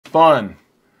fun.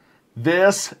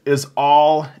 This is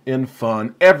all in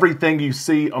fun. Everything you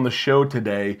see on the show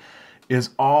today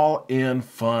is all in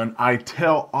fun. I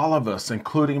tell all of us,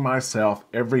 including myself,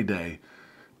 every day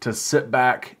to sit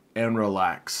back and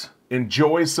relax.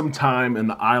 Enjoy some time in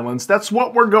the islands. That's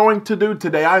what we're going to do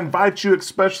today. I invite you,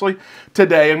 especially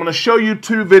today. I'm going to show you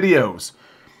 2 videos.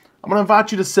 I'm going to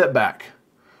invite you to sit back,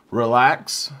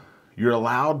 relax. You're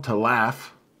allowed to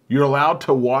laugh. You're allowed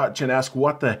to watch and ask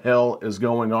what the hell is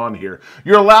going on here.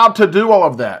 You're allowed to do all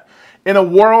of that in a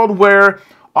world where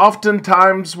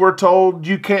oftentimes we're told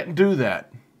you can't do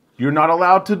that. You're not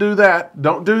allowed to do that.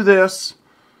 Don't do this.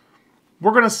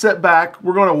 We're going to sit back.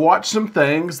 We're going to watch some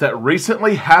things that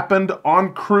recently happened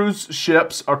on cruise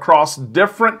ships across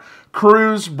different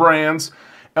cruise brands.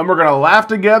 And we're going to laugh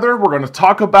together. We're going to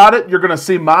talk about it. You're going to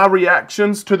see my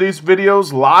reactions to these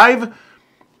videos live.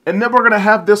 And then we're going to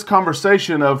have this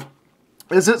conversation of,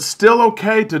 is it still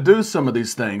okay to do some of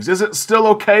these things? Is it still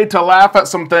okay to laugh at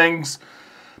some things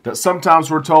that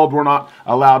sometimes we're told we're not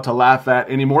allowed to laugh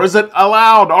at anymore? Is it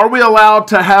allowed? Are we allowed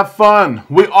to have fun?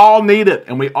 We all need it,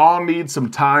 and we all need some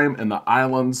time in the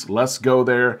islands. Let's go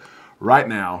there right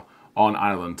now on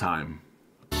Island Time.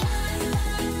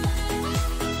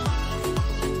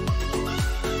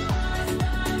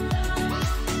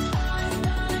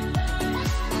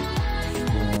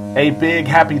 A big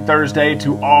happy Thursday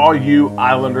to all you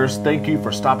Islanders. Thank you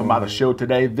for stopping by the show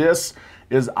today. This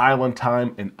is Island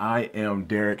Time, and I am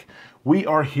Derek. We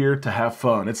are here to have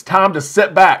fun. It's time to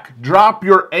sit back, drop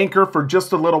your anchor for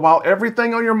just a little while.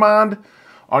 Everything on your mind,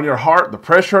 on your heart, the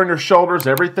pressure on your shoulders,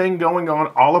 everything going on.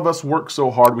 All of us work so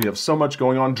hard. We have so much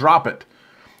going on. Drop it.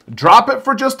 Drop it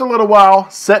for just a little while.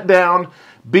 Sit down.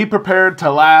 Be prepared to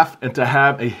laugh and to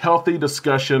have a healthy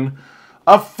discussion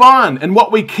of fun and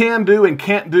what we can do and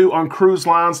can't do on cruise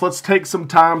lines. Let's take some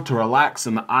time to relax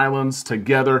in the islands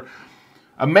together.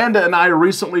 Amanda and I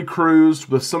recently cruised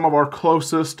with some of our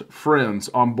closest friends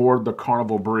on board the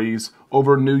Carnival Breeze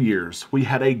over New Year's. We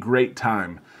had a great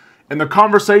time. And the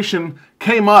conversation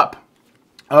came up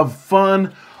of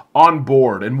fun on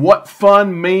board and what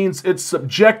fun means. It's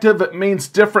subjective. It means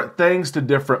different things to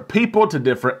different people, to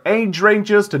different age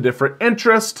ranges, to different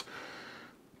interests.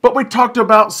 But we talked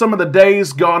about some of the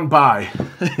days gone by.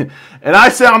 And I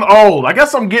sound old. I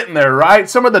guess I'm getting there, right?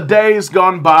 Some of the days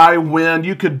gone by when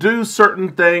you could do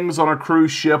certain things on a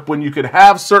cruise ship, when you could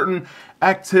have certain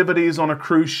activities on a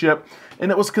cruise ship, and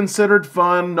it was considered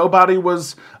fun. Nobody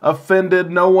was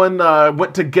offended. No one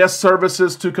went to guest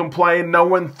services to complain. No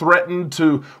one threatened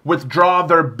to withdraw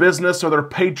their business or their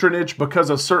patronage because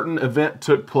a certain event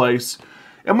took place.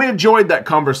 And we enjoyed that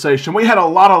conversation. We had a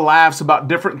lot of laughs about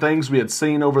different things we had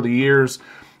seen over the years.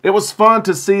 It was fun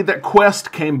to see that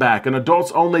Quest came back, an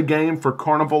adults-only game for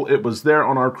Carnival. It was there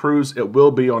on our cruise. It will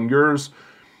be on yours.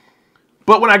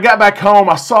 But when I got back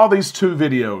home, I saw these 2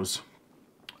 videos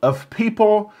of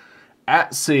people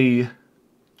at sea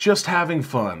just having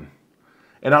fun.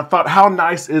 And I thought, how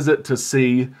nice is it to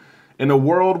see in a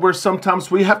world where sometimes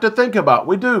we have to think about,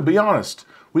 we do, be honest,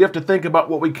 we have to think about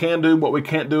what we can do, what we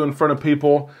can't do in front of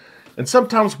people. And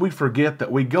sometimes we forget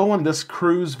that we go on this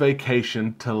cruise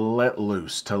vacation to let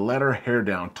loose, to let our hair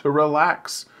down, to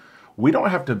relax. We don't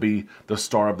have to be the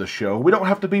star of the show. We don't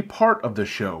have to be part of the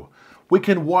show. We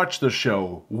can watch the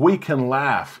show. We can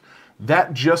laugh.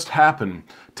 That just happened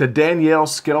to Danielle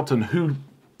Skelton, who,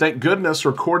 thank goodness,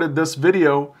 recorded this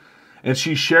video. And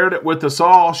she shared it with us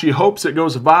all. She hopes it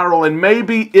goes viral, and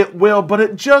maybe it will. But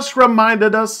it just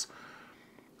reminded us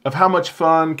of how much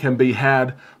fun can be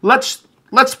had. Let's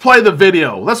play the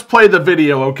video. Let's play the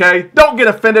video, okay? Don't get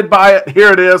offended by it.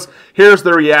 Here it is. Here's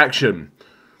the reaction.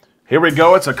 Here we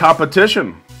go. It's a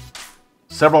competition.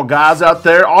 Several guys out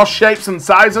there, all shapes and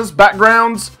sizes,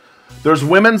 backgrounds. There's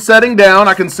women sitting down.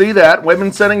 I can see that.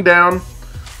 Women sitting down.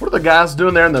 What are the guys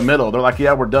doing there in the middle? They're like,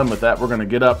 yeah, we're done with that. We're going to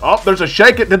get up. Oh, there's a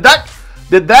shake it. Did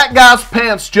that guy's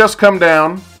pants just come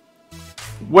down?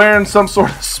 Wearing some sort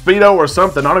of Speedo or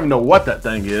something. I don't even know what that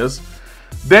thing is.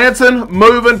 Dancing,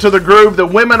 moving to the groove. The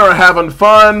women are having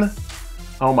fun.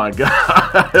 Oh my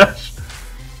gosh.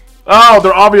 Oh,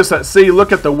 they're obvious at sea.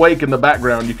 Look at the wake in the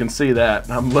background. You can see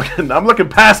that. I'm looking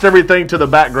past everything to the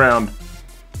background.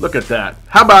 Look at that.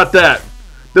 How about that?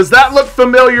 Does that look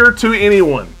familiar to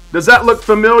anyone? Does that look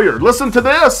familiar? Listen to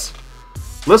this.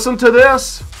 Listen to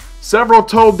this. Several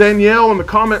told Danielle in the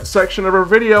comment section of her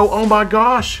video, oh my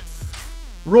gosh,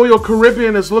 Royal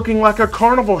Caribbean is looking like a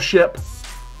Carnival ship.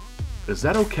 Is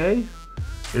that okay?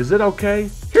 Is it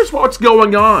okay? Here's what's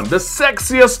going on. The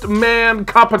sexiest man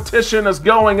competition is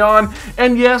going on.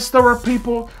 And yes, there are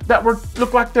people that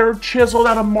look like they're chiseled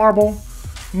out of marble.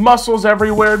 muscles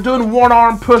everywhere, doing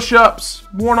one-arm push-ups,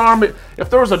 one-arm. If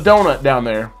there was a donut down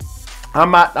there, I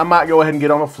might go ahead and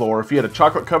get on the floor. If you had a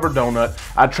chocolate-covered donut,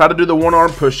 I'd try to do the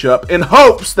one-arm push-up in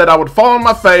hopes that I would fall on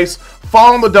my face,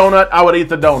 fall on the donut, I would eat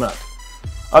the donut.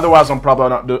 Otherwise, I'm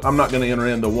not going to enter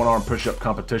in the one-arm push-up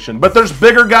competition. But there's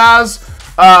bigger guys.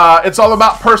 It's all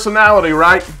about personality,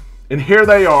 right? And here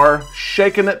they are,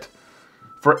 shaking it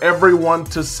for everyone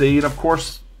to see. And of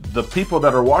course, the people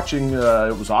that are watching,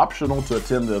 it was optional to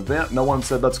attend the event. No one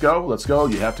said, let's go, let's go.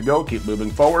 You have to go, keep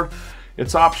moving forward.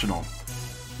 It's optional.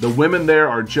 The women there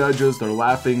are judges. They're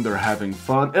laughing. They're having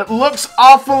fun. It looks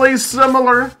awfully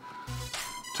similar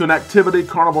to an activity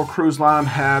Carnival Cruise Line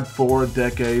had for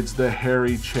decades, the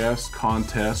hairy chest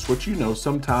contest, which you know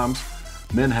sometimes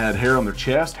men had hair on their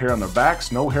chest, hair on their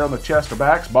backs, no hair on their chest or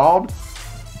backs, bald.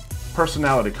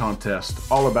 Personality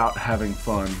contest, all about having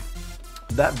fun.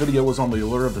 That video was on the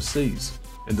Allure of the Seas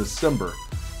in December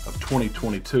of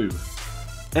 2022,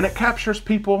 and it captures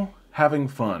people having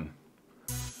fun.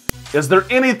 Is there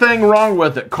anything wrong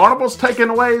with it? Carnival's taken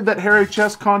away that hairy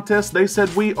chest contest. They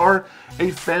said we are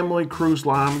a family cruise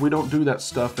line. We don't do that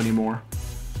stuff anymore.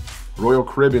 Royal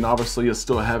Caribbean obviously is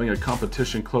still having a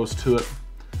competition close to it.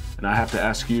 And I have to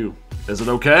ask you, is it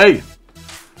okay?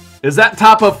 Is that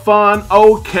type of fun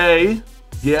okay?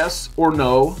 Yes or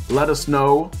no? Let us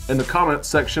know in the comment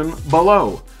section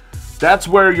below. That's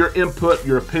where your input,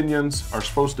 your opinions are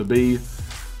supposed to be.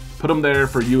 Put them there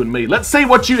for you and me. Let's see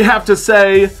what you have to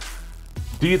say.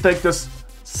 Do you think this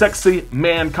sexy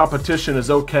man competition is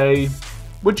okay?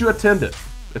 Would you attend it?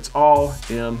 It's all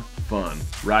in fun,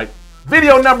 right?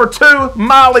 Video number 2,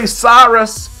 Miley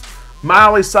Cyrus.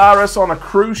 Miley Cyrus on a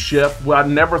cruise ship. Well, I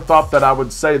never thought that I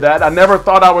would say that. I never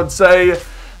thought I would say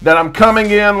that I'm coming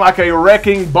in like a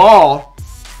wrecking ball.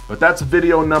 But that's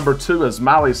video number 2 as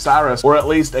Miley Cyrus, or at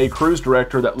least a cruise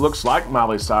director that looks like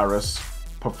Miley Cyrus,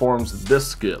 performs this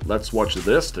skit. Let's watch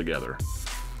this together.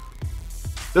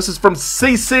 This is from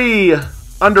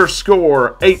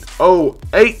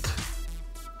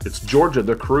CC_808. It's Georgia,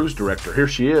 the cruise director. Here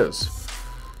she is.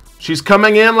 She's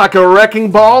coming in like a wrecking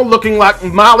ball, looking like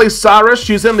Miley Cyrus.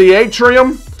 She's in the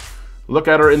atrium. Look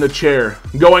at her in the chair,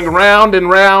 going round and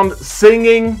round,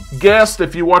 singing. Guest,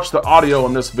 if you watch the audio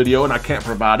in this video, and I can't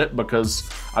provide it because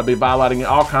I'd be violating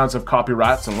all kinds of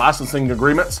copyrights and licensing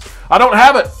agreements. I don't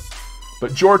have it.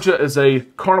 But Georgia is a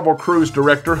Carnival cruise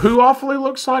director who awfully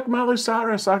looks like Miley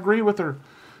Cyrus. I agree with her.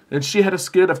 And she had a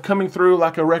skit of coming through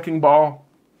like a wrecking ball,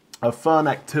 a fun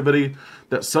activity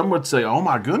that some would say, oh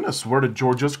my goodness, where did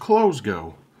Georgia's clothes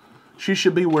go? She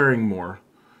should be wearing more.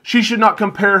 She should not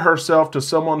compare herself to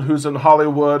someone who's in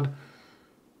Hollywood,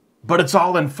 but it's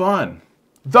all in fun.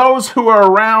 Those who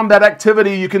are around that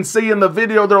activity, you can see in the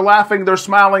video, they're laughing, they're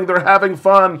smiling, they're having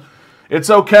fun.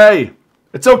 It's okay.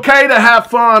 It's okay to have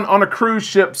fun on a cruise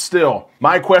ship still.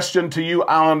 My question to you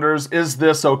islanders, is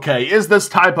this okay? Is this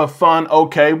type of fun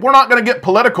okay? We're not going to get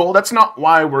political. That's not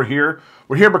why we're here.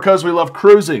 We're here because we love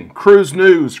cruising, cruise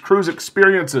news, cruise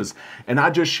experiences. And I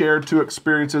just shared 2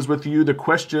 experiences with you. The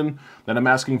question that I'm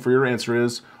asking for your answer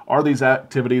is, are these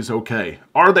activities okay?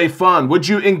 Are they fun? Would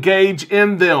you engage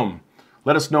in them?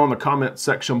 Let us know in the comment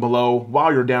section below.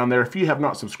 While you're down there, if you have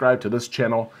not subscribed to this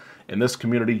channel, in this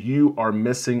community, you are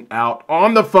missing out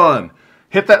on the fun.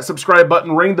 Hit that subscribe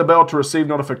button, ring the bell to receive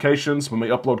notifications. When we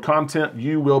upload content,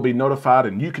 you will be notified,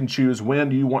 and you can choose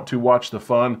when you want to watch the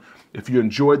fun. If you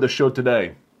enjoyed the show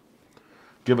today,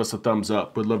 give us a thumbs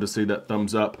up. We'd love to see that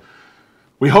thumbs up.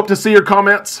 We hope to see your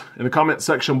comments in the comment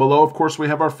section below. Of course, we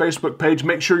have our Facebook page.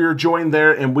 Make sure you're joined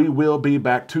there, and we will be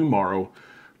back tomorrow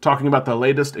talking about the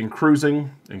latest in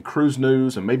cruising and cruise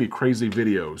news and maybe crazy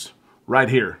videos right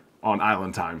here on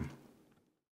Island Time.